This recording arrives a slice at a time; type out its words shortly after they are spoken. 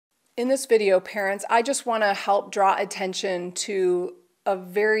In this video, parents, I just want to help draw attention to a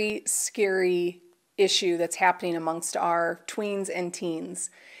very scary issue that's happening amongst our tweens and teens.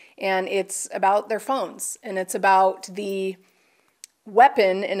 And it's about their phones, and it's about the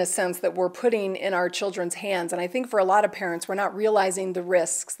weapon, in a sense, that we're putting in our children's hands. And I think for a lot of parents, we're not realizing the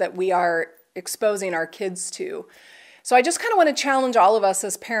risks that we are exposing our kids to. So I just kind of want to challenge all of us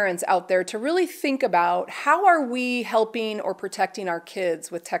as parents out there to really think about, how are we helping or protecting our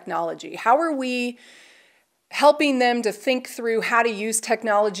kids with technology? How are we helping them to think through how to use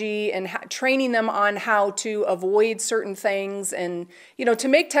technology and training them on how to avoid certain things and, to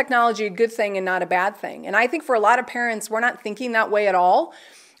make technology a good thing and not a bad thing? And I think for a lot of parents, we're not thinking that way at all.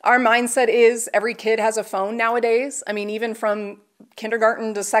 Our mindset is every kid has a phone nowadays. I mean, even from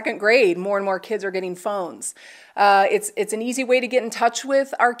kindergarten to second grade, more and more kids are getting phones. It's an easy way to get in touch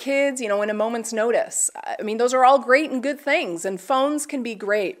with our kids, in a moment's notice. I mean, those are all great and good things, and phones can be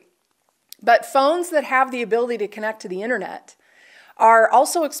great. But phones that have the ability to connect to the internet are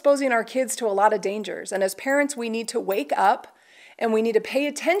also exposing our kids to a lot of dangers. And as parents, we need to wake up and we need to pay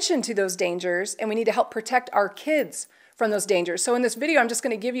attention to those dangers, and we need to help protect our kids from those dangers. So in this video, I'm just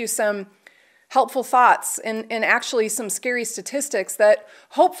going to give you some helpful thoughts and actually some scary statistics that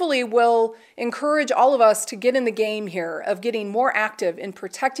hopefully will encourage all of us to get in the game here of getting more active in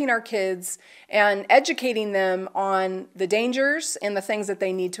protecting our kids and educating them on the dangers and the things that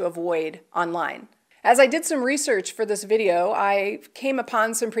they need to avoid online. As I did some research for this video, I came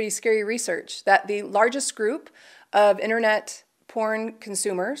upon some pretty scary research that the largest group of internet porn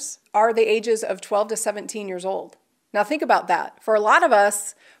consumers are the ages of 12 to 17 years old. Now think about that. For a lot of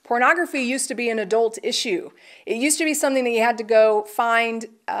us, pornography used to be an adult issue. It used to be something that you had to go find,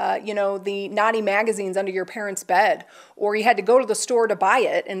 the naughty magazines under your parents' bed, or you had to go to the store to buy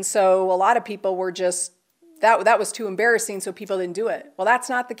it. And so a lot of people were just, that was too embarrassing, so people didn't do it. Well, that's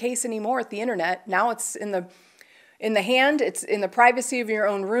not the case anymore with the internet. Now it's in the hand, it's in the privacy of your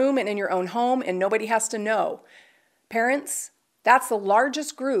own room and in your own home, and nobody has to know. Parents, that's the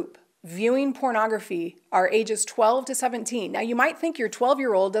largest group viewing pornography are ages 12 to 17. Now, you might think your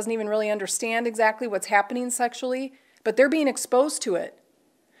 12-year-old doesn't even really understand exactly what's happening sexually, but they're being exposed to it.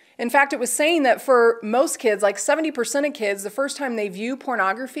 In fact, it was saying that for most kids, like 70% of kids, the first time they view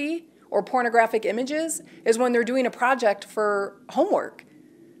pornography or pornographic images is when they're doing a project for homework.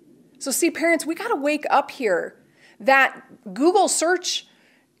 So see, parents, we got to wake up here. That Google search,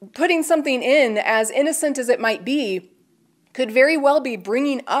 putting something in, as innocent as it might be, could very well be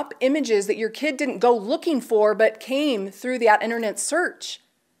bringing up images that your kid didn't go looking for, but came through that internet search.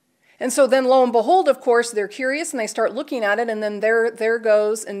 And so then lo and behold, of course, they're curious and they start looking at it, and then there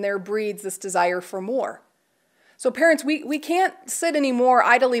goes and there breeds this desire for more. So parents, we can't sit anymore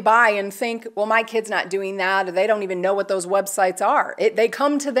idly by and think, well, my kid's not doing that, or they don't even know what those websites are. They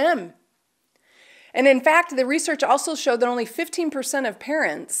come to them. And in fact, the research also showed that only 15% of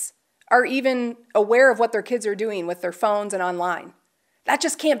parents are even aware of what their kids are doing with their phones and online. That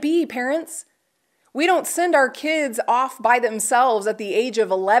just can't be, parents. We don't send our kids off by themselves at the age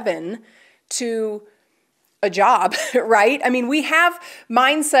of 11 to a job, right? I mean, we have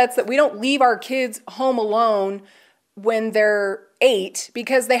mindsets that we don't leave our kids home alone when they're 8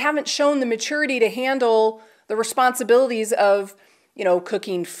 because they haven't shown the maturity to handle the responsibilities of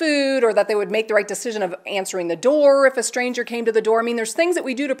cooking food, or that they would make the right decision of answering the door if a stranger came to the door. I mean, there's things that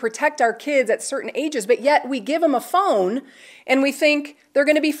we do to protect our kids at certain ages, but yet we give them a phone and we think they're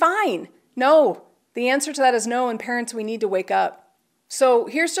going to be fine. No, the answer to that is no, and parents, we need to wake up. So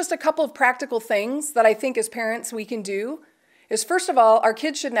here's just a couple of practical things that I think as parents we can do. Is first of all, our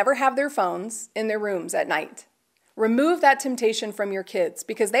kids should never have their phones in their rooms at night. Remove that temptation from your kids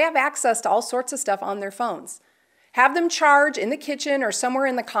because they have access to all sorts of stuff on their phones. Have them charge in the kitchen or somewhere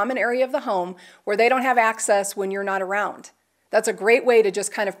in the common area of the home where they don't have access when you're not around. That's a great way to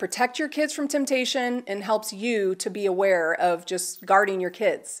just kind of protect your kids from temptation and helps you to be aware of just guarding your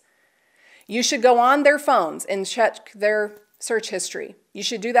kids. You should go on their phones and check their search history. You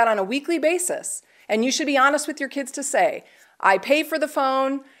should do that on a weekly basis. And you should be honest with your kids to say, I pay for the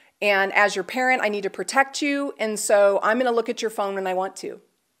phone, and as your parent, I need to protect you, and so I'm going to look at your phone when I want to.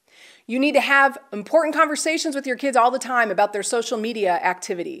 You need to have important conversations with your kids all the time about their social media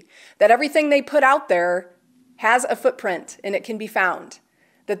activity, that everything they put out there has a footprint and it can be found,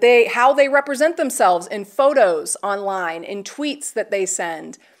 that how they represent themselves in photos online, in tweets that they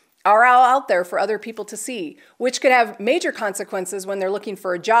send, are all out there for other people to see, which could have major consequences when they're looking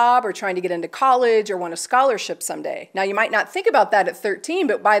for a job or trying to get into college or want a scholarship someday. Now, you might not think about that at 13,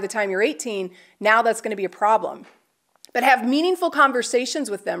 but by the time you're 18, now that's going to be a problem. But have meaningful conversations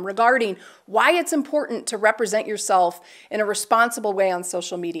with them regarding why it's important to represent yourself in a responsible way on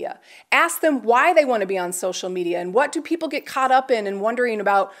social media. Ask them why they want to be on social media and what do people get caught up in and wondering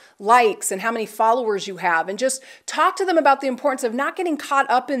about likes and how many followers you have. And just talk to them about the importance of not getting caught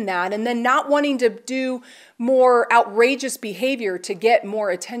up in that and then not wanting to do more outrageous behavior to get more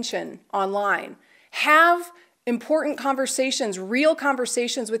attention online. Have important conversations, real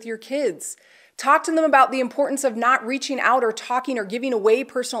conversations with your kids. Talk to them about the importance of not reaching out or talking or giving away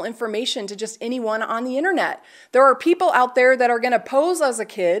personal information to just anyone on the internet. There are people out there that are going to pose as a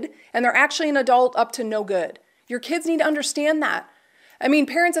kid and they're actually an adult up to no good. Your kids need to understand that. I mean,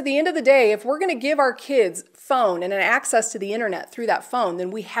 parents, at the end of the day, if we're going to give our kids phone and an access to the internet through that phone, then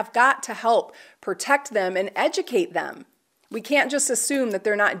we have got to help protect them and educate them. We can't just assume that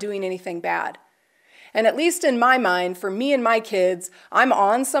they're not doing anything bad. And at least in my mind, for me and my kids, I'm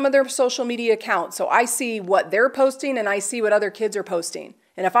on some of their social media accounts. So I see what they're posting and I see what other kids are posting.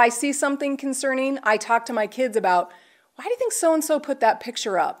 And if I see something concerning, I talk to my kids about, why do you think so-and-so put that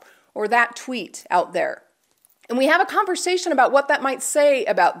picture up or that tweet out there? And we have a conversation about what that might say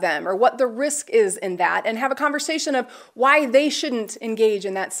about them or what the risk is in that, and have a conversation of why they shouldn't engage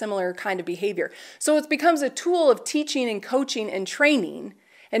in that similar kind of behavior. So it becomes a tool of teaching and coaching and training,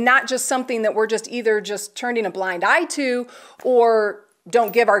 and not just something that we're just either just turning a blind eye to or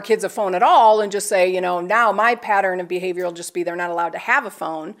don't give our kids a phone at all and just say, now my pattern of behavior will just be they're not allowed to have a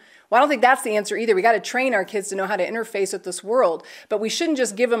phone. Well, I don't think that's the answer either. We got to train our kids to know how to interface with this world, but we shouldn't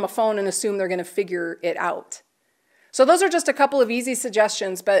just give them a phone and assume they're going to figure it out. So those are just a couple of easy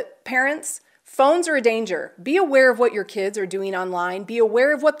suggestions, but parents, phones are a danger. Be aware of what your kids are doing online. Be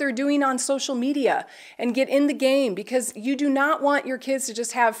aware of what they're doing on social media and get in the game, because you do not want your kids to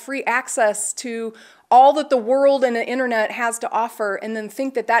just have free access to all that the world and the internet has to offer and then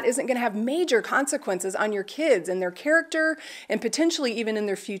think that that isn't going to have major consequences on your kids and their character and potentially even in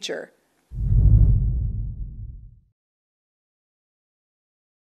their future.